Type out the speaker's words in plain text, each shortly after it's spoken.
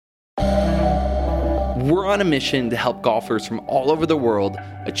We're on a mission to help golfers from all over the world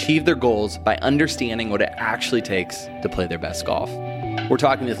achieve their goals by understanding what it actually takes to play their best golf. We're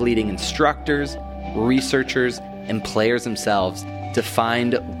talking with leading instructors, researchers, and players themselves to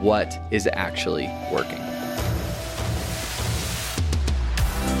find what is actually working.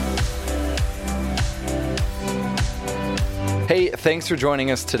 Hey, thanks for joining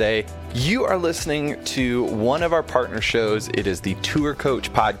us today. You are listening to one of our partner shows. It is the Tour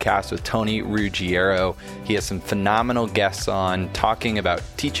Coach Podcast with Tony Ruggiero. He has some phenomenal guests on talking about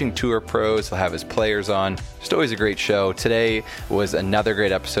teaching tour pros. He'll have his players on. Just always a great show. Today was another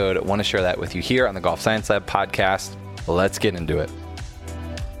great episode. I want to share that with you here on the Golf Science Lab podcast. Let's get into it.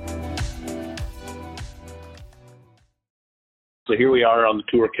 So here we are on the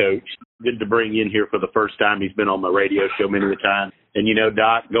Tour Coach. Good to bring in here for the first time. He's been on my radio show many a time. And, you know,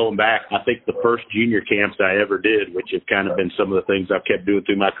 Doc, going back, I think the first junior camps I ever did, which have kind of been some of the things I've kept doing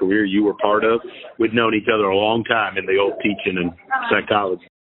through my career, you were part of. We've known each other a long time in the old teaching and psychology.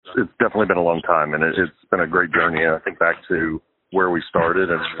 It's definitely been a long time, and it's been a great journey. And I think back to where we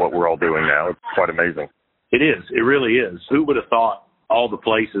started and what we're all doing now, it's quite amazing. It is. It really is. Who would have thought all the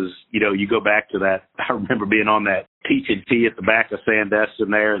places, you know, you go back to that. I remember being on that teaching tee at the back of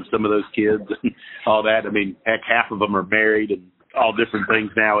Sandestin there, and some of those kids and all that. I mean, heck, half of them are married and all different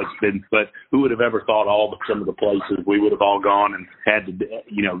things now. It's been, but who would have ever thought some of the places we would have all gone and had to,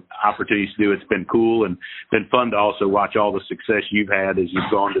 you know, opportunities to do. It's been cool and been fun to also watch all the success you've had as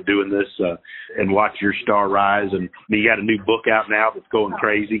you've gone to doing this and watch your star rise. And I mean, you got a new book out now that's going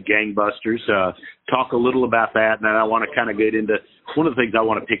crazy, Gangbusters. Talk a little about that. And then I want to kind of get into one of the things I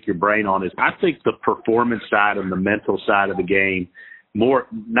want to pick your brain on is I think the performance side and the mental side of the game, more,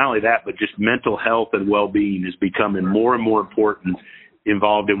 not only that, but just mental health and well-being is becoming more and more important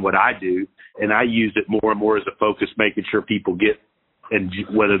involved in what I do. And I use it more and more as a focus, making sure people get, and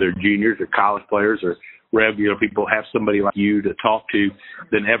whether they're juniors or college players or regular people, have somebody like you to talk to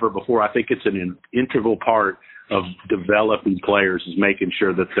than ever before. I think it's an integral part of developing players is making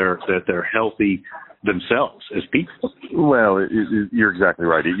sure that they're healthy themselves as people. Well, you're exactly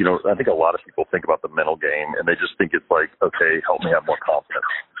right. You know, I think a lot of people think about the mental game and they just think it's like, okay, help me have more confidence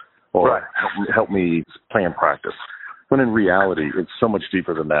or right. help me play in practice. When in reality, it's so much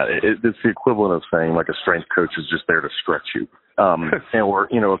deeper than that. It's the equivalent of saying like a strength coach is just there to stretch you. Or,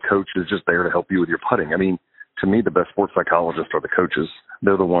 you know, a coach is just there to help you with your putting. I mean, to me, the best sports psychologists are the coaches.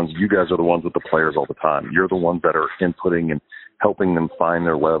 They're the ones, you guys are the ones with the players all the time. You're the ones that are inputting and helping them find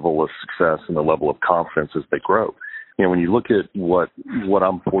their level of success and the level of confidence as they grow. You know, when you look at what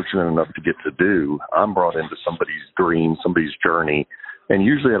I'm fortunate enough to get to do, I'm brought into somebody's dream, somebody's journey, and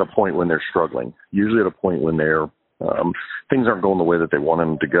usually at a point when they're struggling, usually at a point when they're things aren't going the way that they want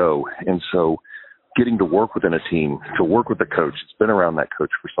them to go. And so getting to work within a team, to work with a coach that's been around that coach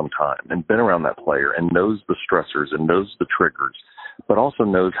for some time and been around that player and knows the stressors and knows the triggers, but also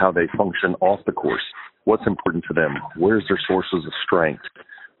knows how they function off the course. What's important to them? Where's their sources of strength?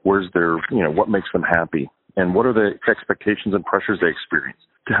 Where's their, you know, what makes them happy? And what are the expectations and pressures they experience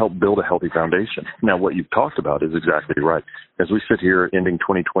to help build a healthy foundation? Now, what you've talked about is exactly right. As we sit here ending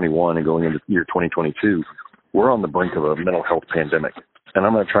 2021 and going into year 2022, we're on the brink of a mental health pandemic. And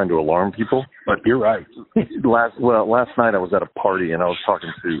I'm not trying to alarm people, but you're right. Last night I was at a party and I was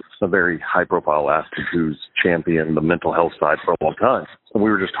talking to a very high-profile athlete who's championed the mental health side for a long time. And we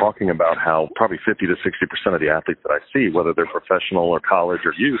were just talking about how probably 50 to 60% of the athletes that I see, whether they're professional or college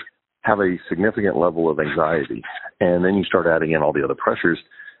or youth, have a significant level of anxiety. And then you start adding in all the other pressures.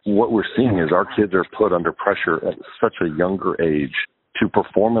 What we're seeing is our kids are put under pressure at such a younger age to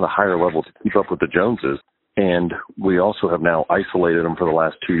perform at a higher level to keep up with the Joneses. And we also have now isolated them for the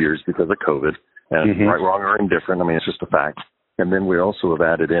last 2 years because of COVID. And right, wrong, or indifferent, I mean, it's just a fact. And then we also have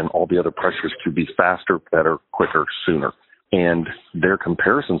added in all the other pressures to be faster, better, quicker, sooner. And their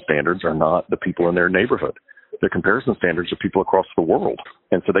comparison standards are not the people in their neighborhood. Their comparison standards are people across the world.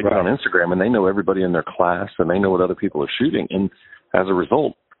 And so they get on Instagram and they know everybody in their class and they know what other people are shooting. And as a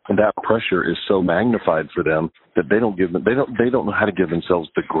result, that pressure is so magnified for them that they don't know how to give themselves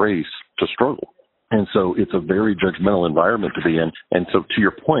the grace to struggle. And so it's a very judgmental environment to be in. And so to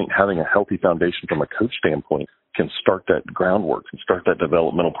your point, having a healthy foundation from a coach standpoint can start that groundwork and start that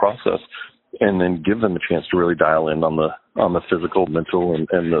developmental process and then give them a chance to really dial in on the physical, mental,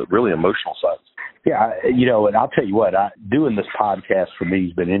 and the really emotional side. Yeah, you know, and I'll tell you what, doing this podcast for me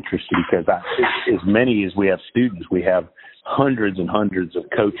has been interesting because as many as we have students, we have hundreds and hundreds of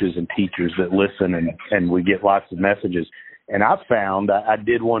coaches and teachers that listen, and we get lots of messages. And I've found, I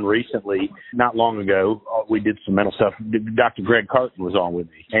did one recently, not long ago, we did some mental stuff. Dr. Greg Carton was on with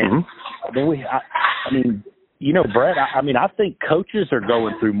me. And I mean, Brett, I think coaches are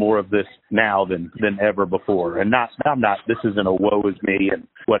going through more of this now than ever before. And this isn't a woe is me and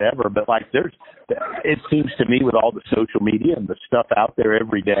whatever, but like it seems to me with all the social media and the stuff out there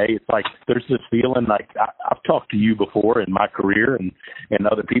every day, it's like there's this feeling like I've talked to you before in my career and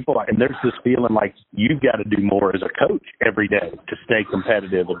other people, and there's this feeling like you've got to do more as a coach every day to stay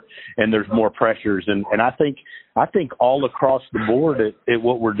competitive, and there's more pressures. And I think all across the board at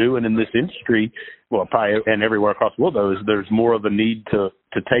what we're doing in this industry, well, probably and everywhere across the world, there's more of a need to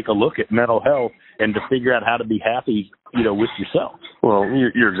take a look at mental health and to figure out how to be happy, with yourself. Well,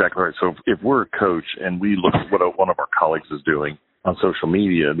 you're exactly right. So if we're a coach and we look at what one of our colleagues is doing on social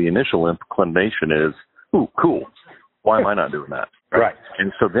media, the initial inclination is, ooh, cool. Why am I not doing that? Right.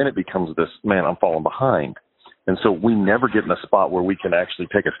 And so then it becomes this, man, I'm falling behind. And so we never get in a spot where we can actually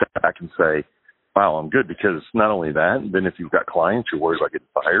take a step back and say, wow, I'm good, because not only that, then if you've got clients who worry about getting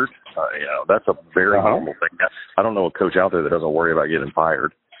fired, that's a very normal thing. I don't know a coach out there that doesn't worry about getting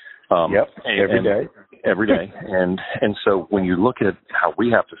fired. Every day. Every day. And so when you look at how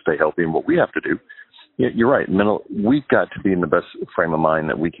we have to stay healthy and what we have to do, you're right. We've got to be in the best frame of mind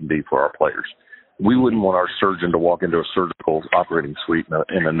that we can be for our players. We wouldn't want our surgeon to walk into a surgical operating suite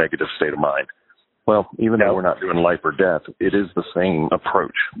in a negative state of mind. Well, even though we're not doing life or death, it is the same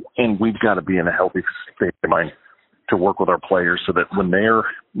approach. And we've got to be in a healthy state of mind to work with our players so that when they're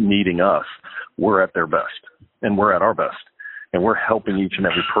needing us, we're at their best and we're at our best. And we're helping each and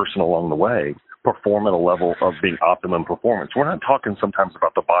every person along the way perform at a level of being optimum performance. We're not talking sometimes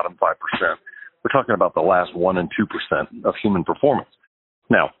about the bottom 5%. We're talking about the last 1% and 2% of human performance.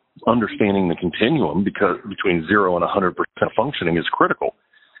 Now, understanding the continuum between 0 and 100% functioning is critical.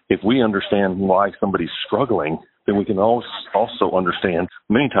 If we understand why somebody's struggling, then we can also understand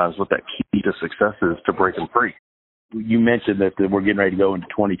many times what that key to success is to break them free. You mentioned that we're getting ready to go into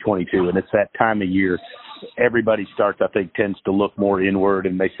 2022, and it's that time of year. Everybody tends to look more inward,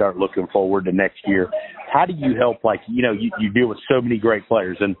 and they start looking forward to next year. How do you help, you deal with so many great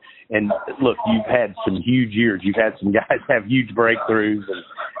players, and look, you've had some huge years. You've had some guys have huge breakthroughs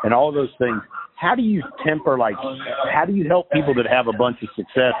and all of those things. How do you temper, how do you help people that have a bunch of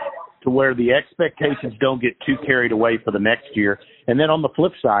success to where the expectations don't get too carried away for the next year? And then on the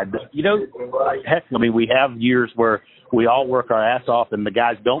flip side, we have years where we all work our ass off and the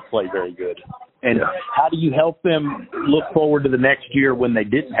guys don't play very good. And how do you help them look forward to the next year when they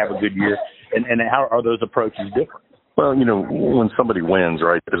didn't have a good year? And how are those approaches different? Well, when somebody wins,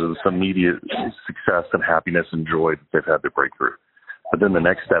 right, there's this immediate success and happiness and joy that they've had their breakthrough. But then the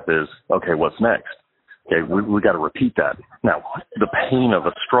next step is, okay, what's next? Okay, we got to repeat that. Now, the pain of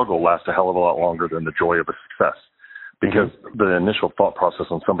a struggle lasts a hell of a lot longer than the joy of a success, because the initial thought process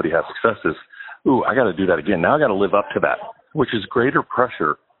when somebody has success is, ooh, I got to do that again. Now I got to live up to that, which is greater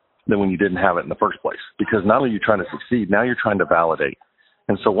pressure than when you didn't have it in the first place, because not only are you trying to succeed, now you're trying to validate.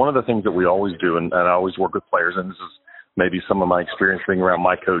 And so one of the things that we always do, and I always work with players, and this is maybe some of my experience being around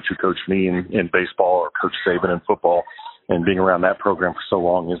my coach who coached me in baseball, or Coach Saban in football, and being around that program for so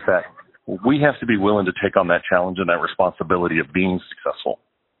long, is that we have to be willing to take on that challenge and that responsibility of being successful,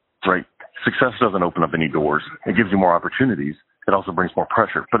 right? Success doesn't open up any doors. It gives you more opportunities. It also brings more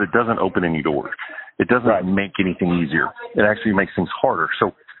pressure, but it doesn't open any doors. It doesn't make anything easier. It actually makes things harder.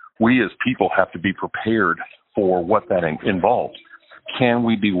 So we as people have to be prepared for what that involves. Can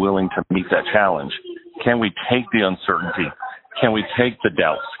we be willing to meet that challenge? Can we take the uncertainty? Can we take the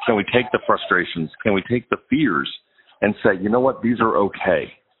doubts? Can we take the frustrations? Can we take the fears and say, you know what, these are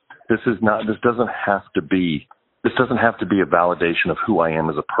okay. This doesn't have to be a validation of who I am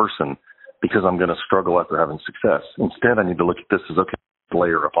as a person because I'm going to struggle after having success. Instead, I need to look at this as, okay,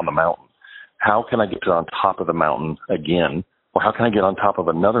 layer up on the mountain. How can I get on top of the mountain again? Or how can I get on top of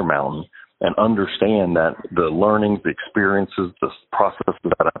another mountain and understand that the learnings, the experiences, the processes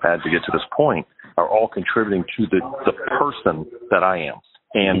that I've had to get to this point are all contributing to the person that I am.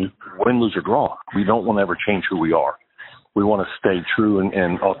 And win, lose, or draw, we don't want to ever change who we are. We want to stay true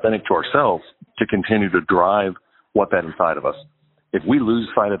and authentic to ourselves to continue to drive what that inside of us. If we lose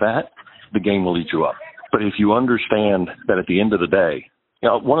sight of that, the game will eat you up. But if you understand that at the end of the day,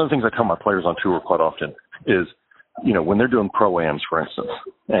 one of the things I tell my players on tour quite often is, when they're doing pro-ams, for instance,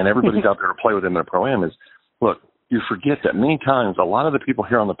 and everybody's out there to play with them in a pro-am is, look, you forget that many times a lot of the people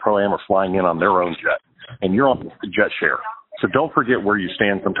here on the pro-am are flying in on their own jet, and you're on the jet share. So don't forget where you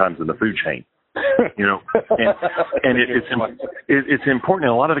stand sometimes in the food chain, and it's important,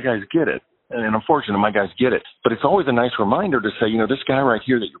 and a lot of the guys get it, and unfortunately my guys get it, but it's always a nice reminder to say, this guy right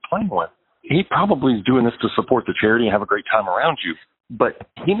here that you're playing with, he probably is doing this to support the charity and have a great time around you, but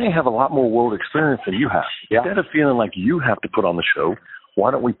he may have a lot more world experience than you have. Yeah. Instead of feeling like you have to put on the show,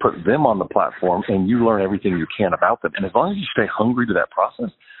 Why don't we put them on the platform and you learn everything you can about them? And as long as you stay hungry to that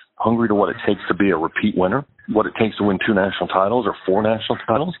process, hungry to what it takes to be a repeat winner, what it takes to win 2 national titles or 4 national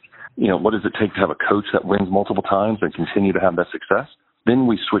titles, what does it take to have a coach that wins multiple times and continue to have that success? Then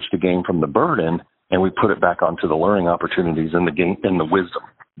we switch the game from the burden and we put it back onto the learning opportunities and the game and the wisdom,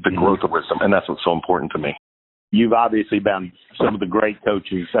 the growth of wisdom. And that's what's so important to me. You've obviously been some of the great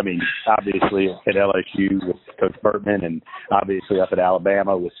coaches. I mean, obviously at LSU with Coach Bertman, and obviously up at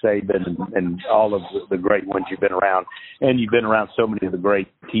Alabama with Saban, and all of the great ones you've been around. And you've been around so many of the great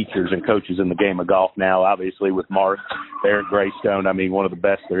teachers and coaches in the game of golf now, obviously with Mark there at Greystone. I mean, one of the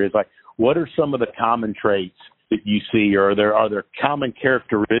best there is. Like, what are some of the common traits that you see, or are there common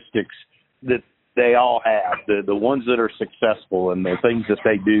characteristics that they all have, the ones that are successful and the things that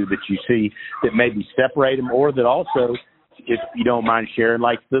they do that you see that maybe separate them, or that also, if you don't mind sharing,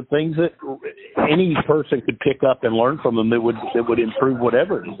 like the things that any person could pick up and learn from them that would improve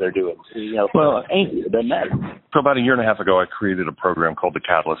whatever it is they're doing? Well, it doesn't matter. So about a year and a half ago, I created a program called the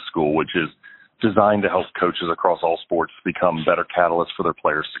Catalyst School, which is designed to help coaches across all sports become better catalysts for their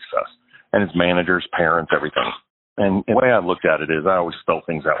players' success. And it's managers, parents, everything. And the way I looked at it is I always spell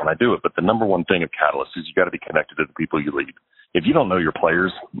things out when I do it, but the number one thing of Catalyst is you got to be connected to the people you lead. If you don't know your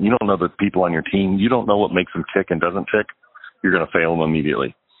players, you don't know the people on your team, you don't know what makes them tick and doesn't tick, you're going to fail them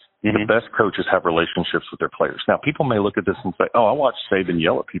immediately. Mm-hmm. The best coaches have relationships with their players. Now, people may look at this and say, I watched Saban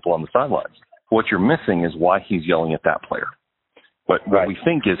yell at people on the sidelines. What you're missing is why he's yelling at that player. What we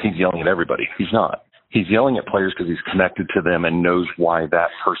think is he's yelling at everybody. He's not. He's yelling at players because he's connected to them and knows why that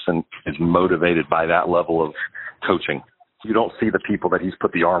person is motivated by that level of coaching. You don't see the people that he's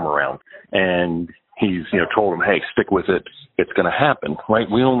put the arm around and he's, told them, hey, stick with it. It's going to happen, right?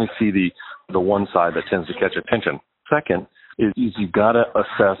 We only see the one side that tends to catch attention. Second is you've got to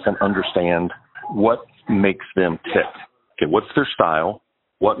assess and understand what makes them tick. Okay, what's their style?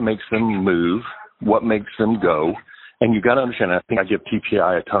 What makes them move? What makes them go? And you've got to understand, I think I give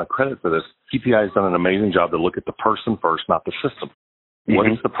TPI a ton of credit for this. TPI has done an amazing job to look at the person first, not the system. Mm-hmm. What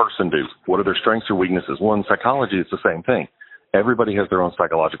does the person do? What are their strengths or weaknesses? Well, in psychology, it's the same thing. Everybody has their own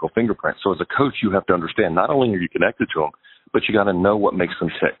psychological fingerprint. So as a coach, you have to understand not only are you connected to them, but you got to know what makes them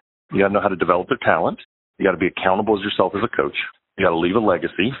tick. You got to know how to develop their talent. You got to be accountable as yourself as a coach. You got to leave a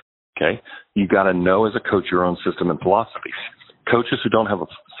legacy. Okay. You got to know as a coach your own system and philosophy. Coaches who don't have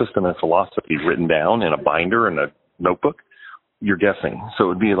a system and philosophy written down in a binder and a notebook, you're guessing. So it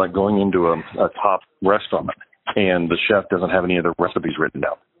would be like going into a top restaurant and the chef doesn't have any of the recipes written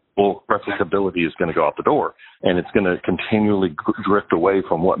down. Well, replicability is going to go out the door, and it's going to continually drift away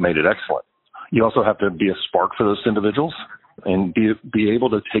from what made it excellent. You also have to be a spark for those individuals and be able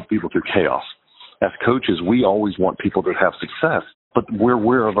to take people through chaos. As coaches, we always want people to have success, but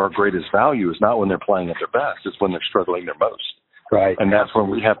where of our greatest value is not when they're playing at their best, it's when they're struggling their most. Right. And that's where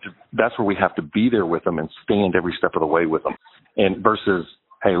we have to be there with them and stand every step of the way with them. And versus,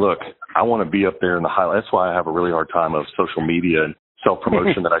 hey, look, I want to be up there in the highlight. That's why I have a really hard time of social media and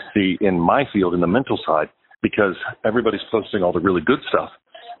self-promotion that I see in my field, in the mental side, because everybody's posting all the really good stuff.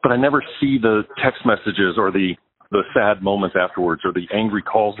 But I never see the text messages or the sad moments afterwards or the angry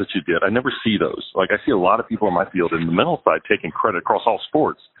calls that you get. I never see those. Like, I see a lot of people in my field in the mental side taking credit across all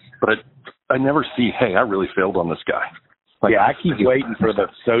sports, but I never see, hey, I really failed on this guy. Like, I keep waiting for the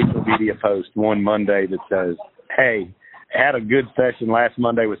social media post one Monday that says, hey, had a good session last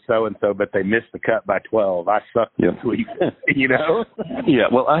Monday with so-and-so, but they missed the cut by 12. I sucked this week, Yeah,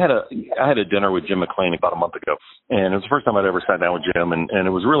 well, I had a dinner with Jim McClain about a month ago, and it was the first time I'd ever sat down with Jim, and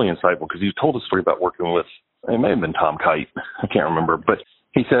it was really insightful because he told a story about working with, it may have been Tom Kite, I can't remember, but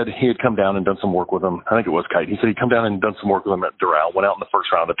he said he had come down and done some work with him. I think it was Kite. He said he'd come down and done some work with him at Doral, went out in the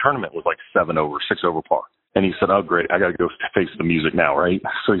first round. The tournament was like 7 over, 6 over par. And he said, oh, great, I got to go face the music now, right?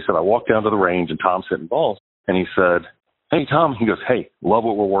 So he said, I walked down to the range, and Tom's hitting balls, and he said, hey, Tom, he goes, hey, love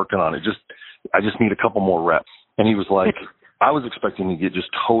what we're working on. I just need a couple more reps. And he was like, I was expecting to get just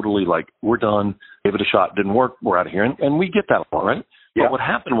totally like, we're done, gave it a shot, didn't work, we're out of here. And we get that all right. Yeah. But what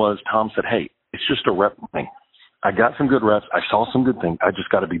happened was Tom said, hey, it's just a rep thing. I got some good reps. I saw some good things. I just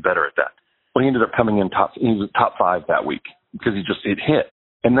got to be better at that. Well, he ended up coming in he was top 5 that week because it hit.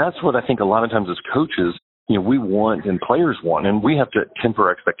 And that's what I think a lot of times as coaches, we want and players want, and we have to temper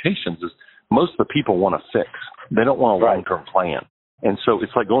expectations, is most of the people want to fix. They don't want a long-term plan. And so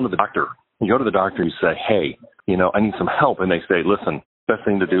it's like going to the doctor. You go to the doctor and you say, hey, I need some help. And they say, listen, best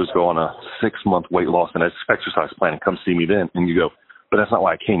thing to do is go on a 6-month weight loss and exercise plan and come see me then. And you go, but that's not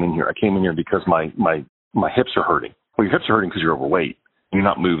why I came in here. I came in here because my hips are hurting. Well, your hips are hurting because you're overweight and you're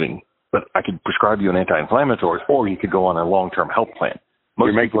not moving. But I could prescribe you an anti-inflammatory, or you could go on a long-term health plan.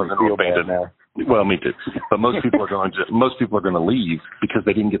 Most you're making me feel bad now. Well, me too. But most people are going to leave because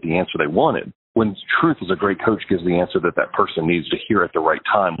they didn't get the answer they wanted. When truth is, a great coach gives the answer that person needs to hear at the right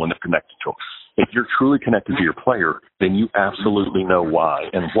time when they're connected to them. If you're truly connected to your player, then you absolutely know why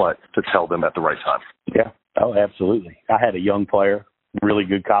and what to tell them at the right time. Yeah. Oh, absolutely. I had a young player, really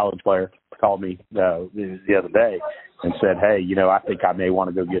good college player, called me the other day and said, hey, I think I may want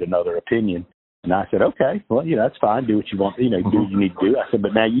to go get another opinion. And I said, okay, well, that's fine. Do what you want, do what you need to do. I said,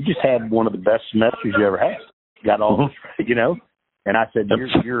 but now you just had one of the best semesters you ever had. Got all this, And I said,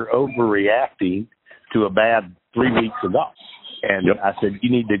 you're overreacting to a bad 3 weeks of golf. And I said, you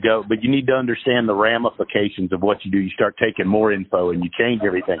need to go, but you need to understand the ramifications of what you do. You start taking more info and you change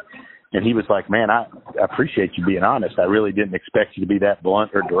everything. And he was like, man, I appreciate you being honest. I really didn't expect you to be that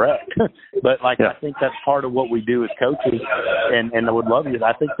blunt or direct. But, I think that's part of what we do as coaches. And I would love you.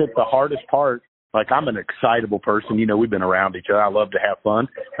 I think that the hardest part, I'm an excitable person. We've been around each other. I love to have fun.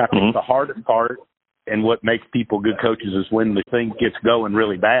 I think the hardest part and what makes people good coaches is when the thing gets going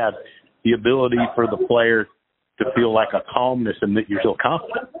really bad, the ability for the player to feel like a calmness and that you're still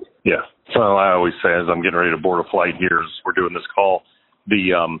confident. Yeah. So I always say, as I'm getting ready to board a flight here, as we're doing this call,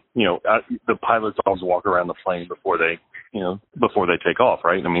 the pilots always walk around the plane before they take off,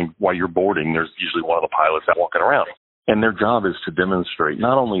 right? I mean, while you're boarding, there's usually one of the pilots out walking around, and their job is to demonstrate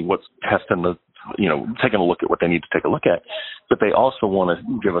not only what's testing taking a look at what they need to take a look at, but they also want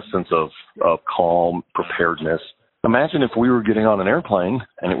to give a sense of calm, preparedness. Imagine if we were getting on an airplane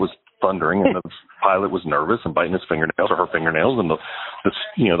and it was thundering and the pilot was nervous and biting his fingernails or her fingernails, and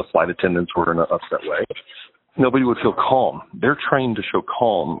the flight attendants were in an upset way. Nobody would feel calm. They're trained to show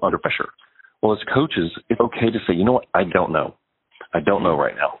calm under pressure. Well, as coaches, it's okay to say, you know what, I don't know. I don't know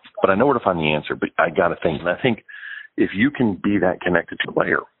right now, but I know where to find the answer, but I got to think. And I think if you can be that connected to the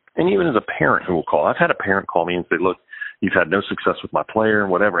player, and even as a parent who will call, I've had a parent call me and say, look, you've had no success with my player and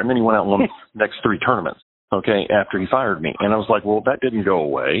whatever. And then he went out and won the next 3 tournaments, after he fired me. And I was like, well, that didn't go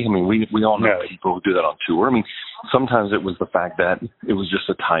away. I mean, we all know people who do that on tour. I mean, sometimes it was the fact that it was just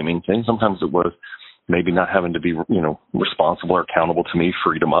a timing thing. Sometimes it was maybe not having to be, responsible or accountable to me,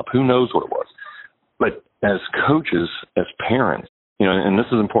 freedom up. Who knows what it was? But as coaches, as parents, and this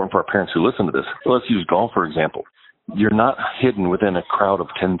is important for our parents who listen to this. Let's use golf, for example. You're not hidden within a crowd of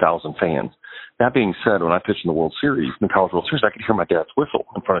 10,000 fans. That being said, when I pitched in the World Series, in the College World Series, I could hear my dad's whistle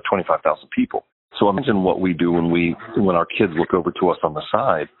in front of 25,000 people. So imagine what we do when our kids look over to us on the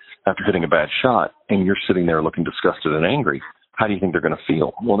side after hitting a bad shot, and you're sitting there looking disgusted and angry. How do you think they're going to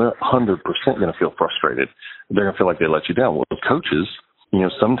feel? Well, they're 100% going to feel frustrated. They're going to feel like they let you down. Well, as coaches,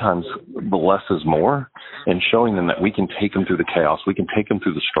 sometimes the less is more, and showing them that we can take them through the chaos, we can take them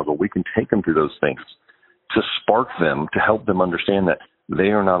through the struggle, we can take them through those things to spark them, to help them understand that they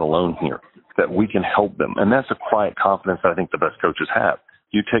are not alone here, that we can help them. And that's a quiet confidence that I think the best coaches have.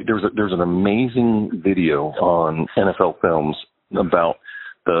 There's an amazing video on NFL Films about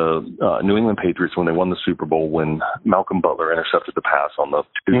the New England Patriots when they won the Super Bowl, when Malcolm Butler intercepted the pass on the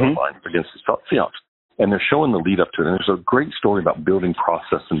 2-yard line against the Seahawks. And they're showing the lead up to it. And there's a great story about building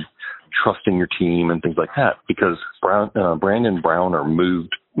process and trusting your team and things like that, because Brandon Browner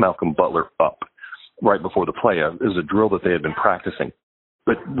moved Malcolm Butler up right before the play. It was a drill that they had been practicing.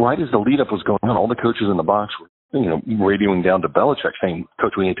 But right as the lead up was going on, all the coaches in the box were, radioing down to Belichick saying,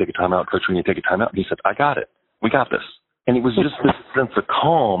 Coach, we need to take a timeout. Coach, we need to take a timeout. And he said, I got it. We got this. And it was just this sense of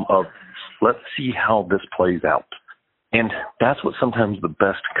calm of, let's see how this plays out. And that's what sometimes the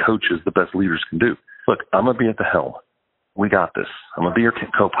best coaches, the best leaders can do. Look, I'm going to be at the helm. We got this. I'm going to be your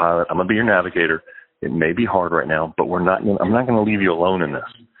co-pilot. I'm going to be your navigator. It may be hard right now, but I'm not going to leave you alone in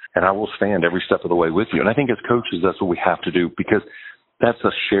this. And I will stand every step of the way with you. And I think as coaches, that's what we have to do, because that's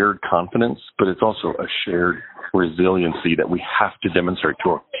a shared confidence, but it's also a shared resiliency that we have to demonstrate to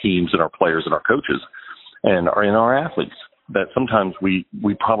our teams and our players and our coaches and our athletes, that sometimes we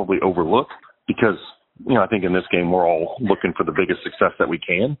probably overlook, because, I think in this game we're all looking for the biggest success that we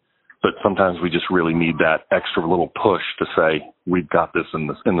can, but sometimes we just really need that extra little push to say, we've got this in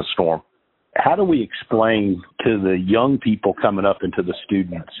the storm. How do we explain to the young people coming up and to the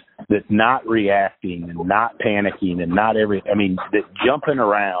students that not reacting and not panicking and that jumping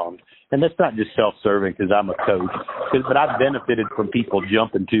around, and that's not just self-serving because I'm a coach, but I've benefited from people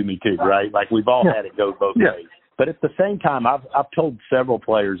jumping to me too, right? Like we've all had it go both ways. But at the same time, I've told several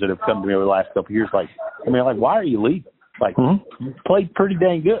players that have come to me over the last couple of years, why are you leaving? You played pretty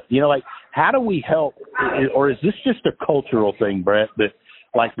dang good. How do we help? Or is this just a cultural thing, Brett, that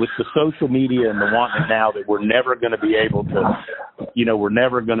with the social media and the wanting now that we're never going to be able to we're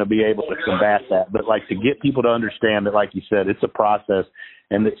never going to be able to combat that. But like to get people to understand that, like you said, it's a process,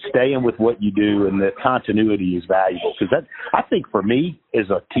 and that staying with what you do and that continuity is valuable. Because that, I think for me as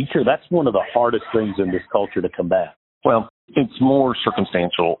a teacher, that's one of the hardest things in this culture to combat. Well, it's more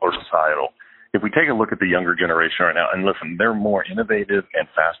circumstantial or societal. If we take a look at the younger generation right now, and listen, they're more innovative and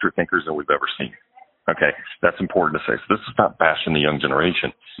faster thinkers than we've ever seen. Okay, that's important to say. So this is not bashing the young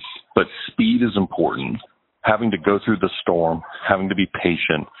generation, but speed is important. Having to go through the storm, having to be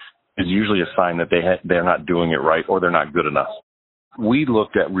patient is usually a sign that they're not doing it right or they're not good enough. We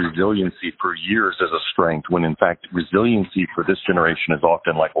looked at resiliency for years as a strength when, in fact, resiliency for this generation is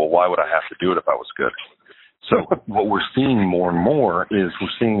often like, well, why would I have to do it if I was good? So what we're seeing more and more is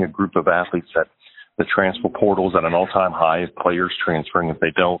we're seeing a group of athletes that the transfer portal's at an all-time high of players transferring if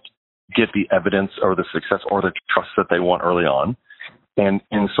they don't get the evidence or the success or the trust that they want early on. And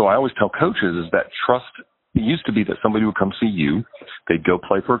so I always tell coaches is that trust, it used to be that somebody would come see you, they'd go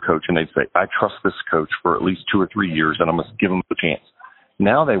play for a coach, and they'd say, I trust this coach for at least 2 or 3 years, and I'm going to give him the chance.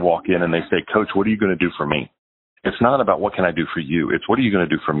 Now they walk in and they say, Coach, what are you going to do for me? It's not about what can I do for you. It's what are you going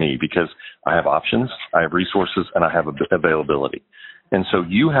to do for me? Because I have options, I have resources, and I have availability. And so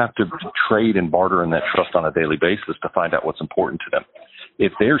you have to trade and barter in that trust on a daily basis to find out what's important to them.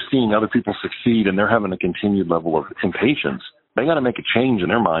 If they're seeing other people succeed and they're having a continued level of impatience, they got to make a change in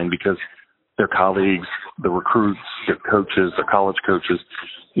their mind because their colleagues, the recruits, their coaches, their college coaches,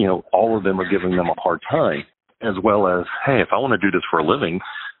 all of them are giving them a hard time, as well as, hey, if I want to do this for a living,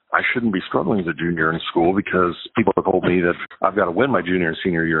 I shouldn't be struggling as a junior in school because people have told me that I've got to win my junior and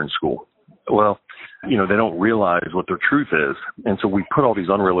senior year in school. Well, they don't realize what their truth is. And so we put all these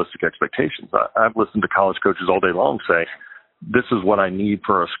unrealistic expectations. I've listened to college coaches all day long say, this is what I need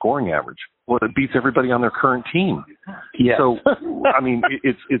for a scoring average. Well, it beats everybody on their current team. Yeah. So,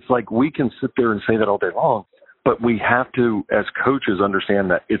 it's like we can sit there and say that all day long, but we have to, as coaches,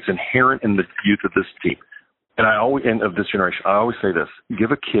 understand that it's inherent in the youth of this team. And of this generation, I always say this,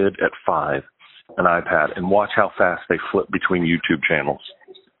 give a kid at 5 an iPad and watch how fast they flip between YouTube channels.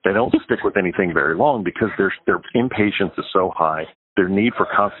 They don't stick with anything very long because their impatience is so high, their need for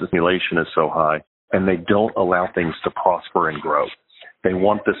constant stimulation is so high, and they don't allow things to prosper and grow. They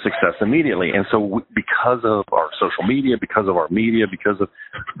want the success immediately. And so because of our social media, because of our media, because of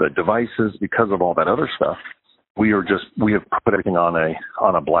the devices, because of all that other stuff, we have put everything on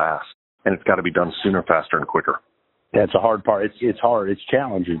a blast. And it's got to be done sooner, faster, and quicker. That's a hard part. It's hard. It's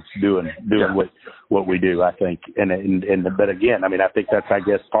challenging doing what we do, I think. But again, I think that's,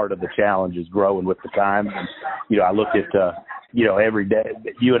 part of the challenge is growing with the times. And, I look at, every day,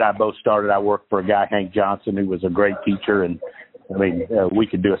 you and I both started, I worked for a guy, Hank Johnson, who was a great teacher. And we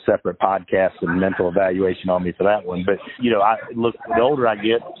could do a separate podcast and mental evaluation on me for that one. But, I look, the older I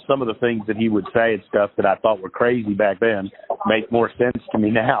get, some of the things that he would say and stuff that I thought were crazy back then make more sense to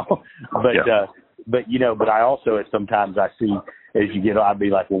me now. But I also, sometimes I see as you get, I'd be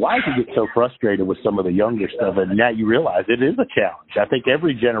like, well, why do you get so frustrated with some of the younger stuff? And now you realize it is a challenge. I think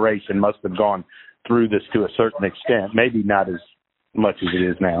every generation must have gone through this to a certain extent, maybe not as much as it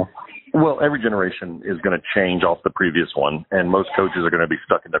is now. Well, every generation is going to change off the previous one, and most coaches are going to be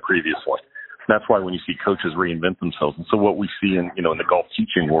stuck in the previous one. That's why when you see coaches reinvent themselves, and so what we see in the golf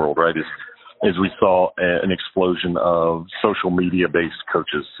teaching world, right, is we saw an explosion of social media-based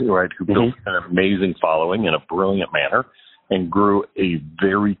coaches, right, who built an amazing following in a brilliant manner and grew a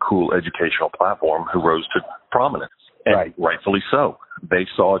very cool educational platform who rose to prominence. And rightfully so. They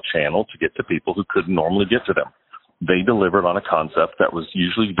saw a channel to get to people who couldn't normally get to them. They delivered on a concept that was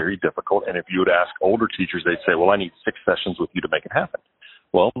usually very difficult. And if you would ask older teachers, they'd say, well, I need 6 sessions with you to make it happen.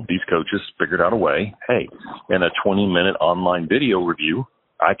 Well, these coaches figured out a way, hey, in a 20-minute online video review,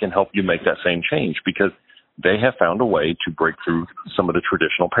 I can help you make that same change because they have found a way to break through some of the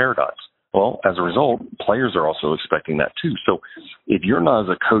traditional paradigms. Well, as a result, players are also expecting that too. So if you're not as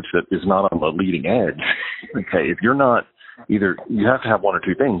a coach that is not on the leading edge, okay, if you're not either, you have to have one or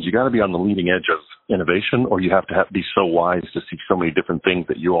two things. You got to be on the leading edge of innovation, or you have to be so wise to see so many different things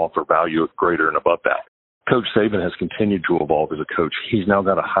that you offer value greater and above that. Coach Saban has continued to evolve as a coach. He's now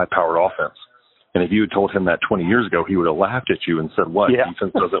got a high-powered offense. And if you had told him that 20 years ago, he would have laughed at you and said, what? Yeah.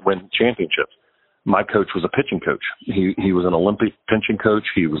 Defense doesn't win championships. My coach was a pitching coach. He was an Olympic pitching coach.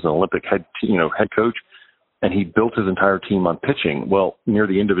 He was an Olympic head coach, and he built his entire team on pitching. Well, near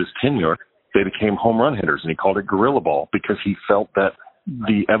the end of his tenure, they became home run hitters, and he called it gorilla ball because he felt that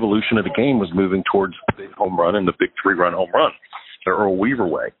the evolution of the game was moving towards the big home run and the big 3-run home run, the Earl Weaver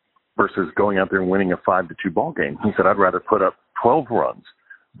way, versus going out there and winning a 5-2 ball game. He said, I'd rather put up 12 runs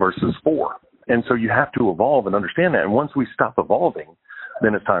versus 4. And so you have to evolve and understand that. And once we stop evolving,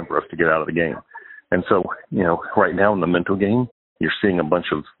 then it's time for us to get out of the game. And so, right now in the mental game, You're seeing a bunch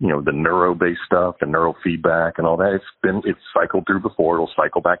of, the neuro-based stuff, the neurofeedback and all that. It's cycled through before. It'll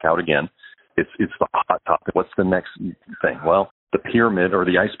cycle back out again. It's the hot topic. What's the next thing? Well, the pyramid or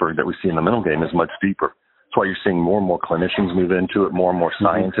the iceberg that we see in the mental game is much deeper. That's why you're seeing more and more clinicians move into it, more and more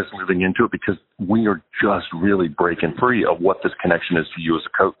scientists moving into it, because we are just really breaking free of what this connection is to you as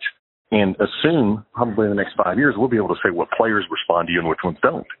a coach. And soon, probably in the next 5 years, we'll be able to say what players respond to you and which ones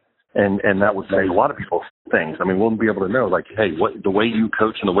don't. And that would save a lot of people things. I mean, we'll be able to know, like, hey, the way you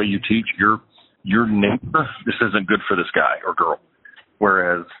coach and the way you teach, your neighbor, this isn't good for this guy or girl.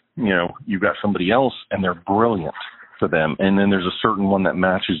 Whereas, you've got somebody else and they're brilliant for them. And then there's a certain one that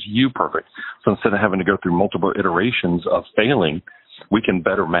matches you perfect. So instead of having to go through multiple iterations of failing, we can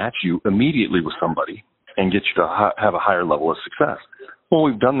better match you immediately with somebody and get you to have a higher level of success. Well,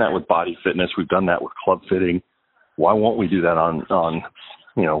 we've done that with body fitness. We've done that with club fitting. Why won't we do that on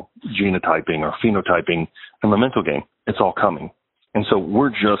genotyping or phenotyping in the mental game? It's all coming. And so we're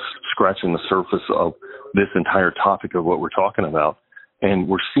just scratching the surface of this entire topic of what we're talking about. And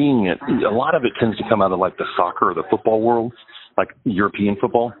we're seeing it. A lot of it tends to come out of like the soccer or the football world, like European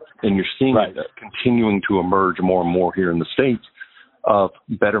football. And you're seeing it continuing to emerge more and more here in the States of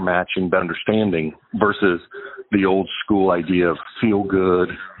better matching, better understanding versus the old school idea of feel good.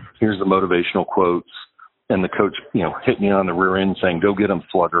 Here's the motivational quotes. And the coach, hitting you on the rear end saying, go get them,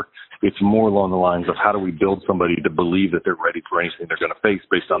 slugger. It's more along the lines of how do we build somebody to believe that they're ready for anything they're going to face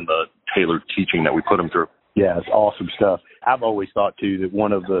based on the tailored teaching that we put them through. Yeah, it's awesome stuff. I've always thought, too, that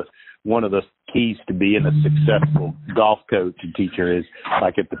one of the keys to being a successful golf coach and teacher is,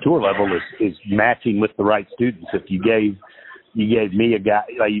 like at the tour level, is matching with the right students. If you gave me a guy,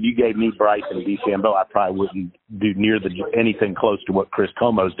 like you gave me Bryson DeChambeau, I probably wouldn't do anything close to what Chris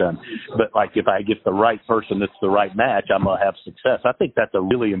Como's done. But like if I get the right person that's the right match, I'm going to have success. I think that's a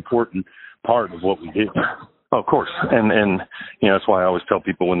really important part of what we do. Oh, of course. And that's why I always tell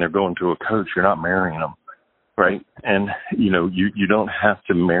people when they're going to a coach, you're not marrying them, right? And, you don't have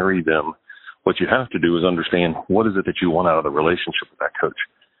to marry them. What you have to do is understand what is it that you want out of the relationship with that coach.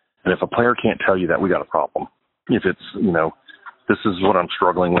 And if a player can't tell you that, we got a problem. If it's, this is what I'm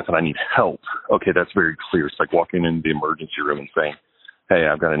struggling with and I need help. Okay, that's very clear. It's like walking into the emergency room and saying, hey,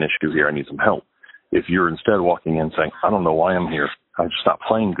 I've got an issue here. I need some help. If you're instead walking in saying, I don't know why I'm here. I just stopped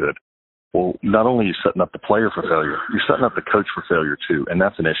playing good. Well, not only are you setting up the player for failure, you're setting up the coach for failure too, and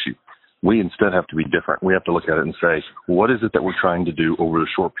that's an issue. We instead have to be different. We have to look at it and say, what is it that we're trying to do over a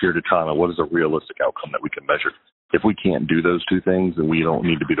short period of time, and what is a realistic outcome that we can measure? If we can't do those two things, then we don't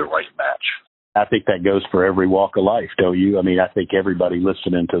need to be the right match. I think that goes for every walk of life, don't you? I mean, I think everybody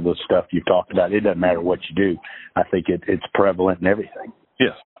listening to the stuff you've talked about, it doesn't matter what you do. I think it's prevalent in everything.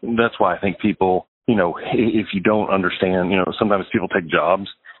 Yes. That's why I think people, if you don't understand, sometimes people take jobs,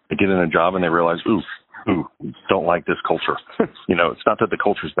 they get in a job and they realize, ooh, don't like this culture. It's not that the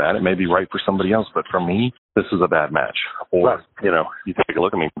culture's bad. It may be right for somebody else, but for me, this is a bad match. Or, you take a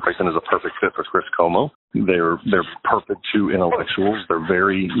look at me. Bryson is a perfect fit for Chris Como. They're perfect two intellectuals. They're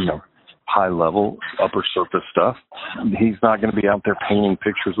very, high level, upper surface stuff. He's not going to be out there painting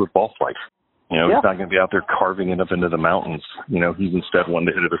pictures with ball flight. He's not going to be out there carving it up into the mountains. He's instead one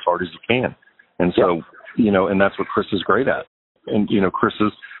to hit it as hard as he can. And so, and that's what Chris is great at. And,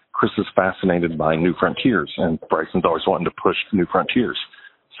 Chris is fascinated by new frontiers, and Bryson's always wanting to push new frontiers.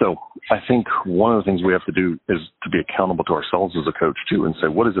 So I think one of the things we have to do is to be accountable to ourselves as a coach too, and say,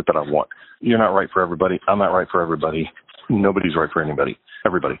 what is it that I want? You're not right for everybody. I'm not right for everybody. Nobody's right for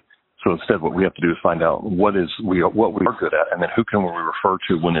everybody. So instead, what we have to do is find out what we are good at, and then who can we refer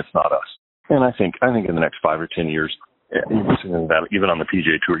to when it's not us. And I think in the next 5 or 10 years, even on the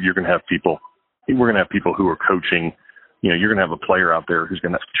PGA Tour, we're going to have people who are coaching. You're going to have a player out there who's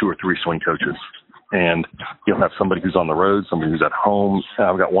going to have 2 or 3 swing coaches, and you'll have somebody who's on the road, somebody who's at home.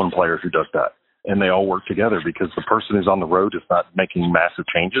 I've got one player who does that, and they all work together because the person who's on the road is not making massive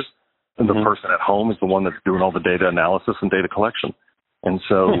changes, and the person at home is the one that's doing all the data analysis and data collection. And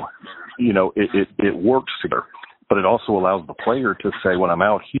so, it works together, but it also allows the player to say, when I'm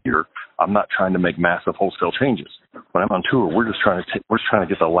out here, I'm not trying to make massive wholesale changes. When I'm on tour, we're just trying to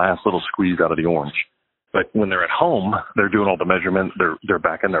get the last little squeeze out of the orange. But when they're at home, they're doing all the measurement. They're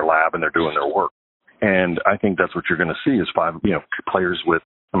back in their lab and they're doing their work. And I think that's what you're going to see is 5, players with.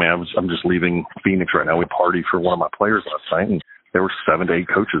 I'm just leaving Phoenix right now. We partied for one of my players last night, and there were 7 to 8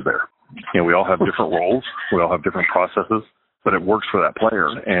 coaches there. We all have different roles. We all have different processes. But it works for that player,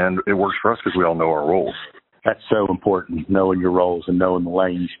 and it works for us because we all know our roles. That's so important, knowing your roles and knowing the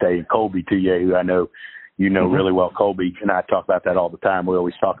lane you stay in. Colby Touye, who I know you know really well, Colby and I talk about that all the time. We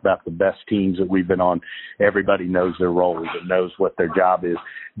always talk about the best teams that we've been on. Everybody knows their roles and knows what their job is.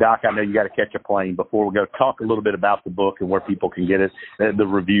 Doc, I know you got to catch a plane. Before we go, talk a little bit about the book and where people can get it. The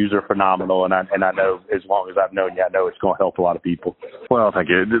reviews are phenomenal, and I know as long as I've known you, I know it's going to help a lot of people. Well, thank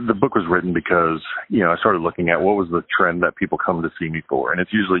you. The book was written because, I started looking at what was the trend that people come to see me for. And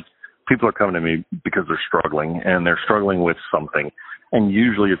it's usually people are coming to me because they're struggling, and they're struggling with something. And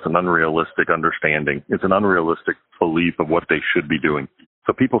usually it's an unrealistic understanding. It's an unrealistic belief of what they should be doing.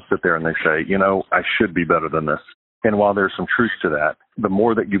 So people sit there and they say, I should be better than this. And while there's some truth to that, the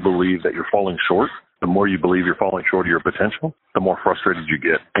more that you believe that you're falling short, the more you believe you're falling short of your potential, the more frustrated you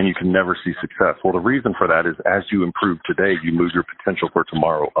get, and you can never see success. Well, the reason for that is as you improve today, you move your potential for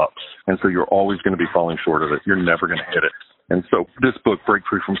tomorrow up. And so you're always going to be falling short of it. You're never going to hit it. And so this book, Break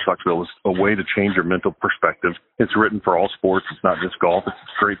Free from Sucksville, is a way to change your mental perspective. It's written for all sports. It's not just golf.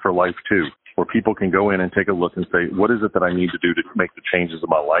 It's great for life, too, where people can go in and take a look and say, what is it that I need to do to make the changes in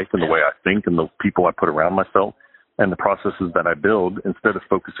my life and the way I think and the people I put around myself and the processes that I build, instead of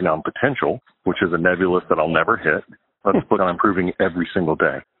focusing on potential, which is a nebulous that I'll never hit. Let's focus on improving every single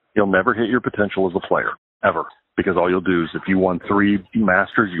day. You'll never hit your potential as a player, ever, because all you'll do is if you won 3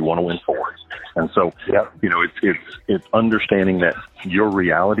 Masters, you want to win 4. And so, it's understanding that your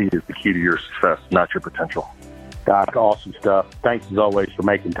reality is the key to your success, not your potential. Doc, awesome stuff. Thanks as always for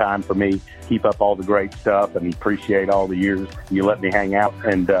making time for me. Keep up all the great stuff, and appreciate all the years you let me hang out.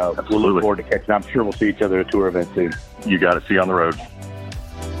 And we'll look forward to catching up. I'm sure we'll see each other at a tour event soon. You got it. See you on the road.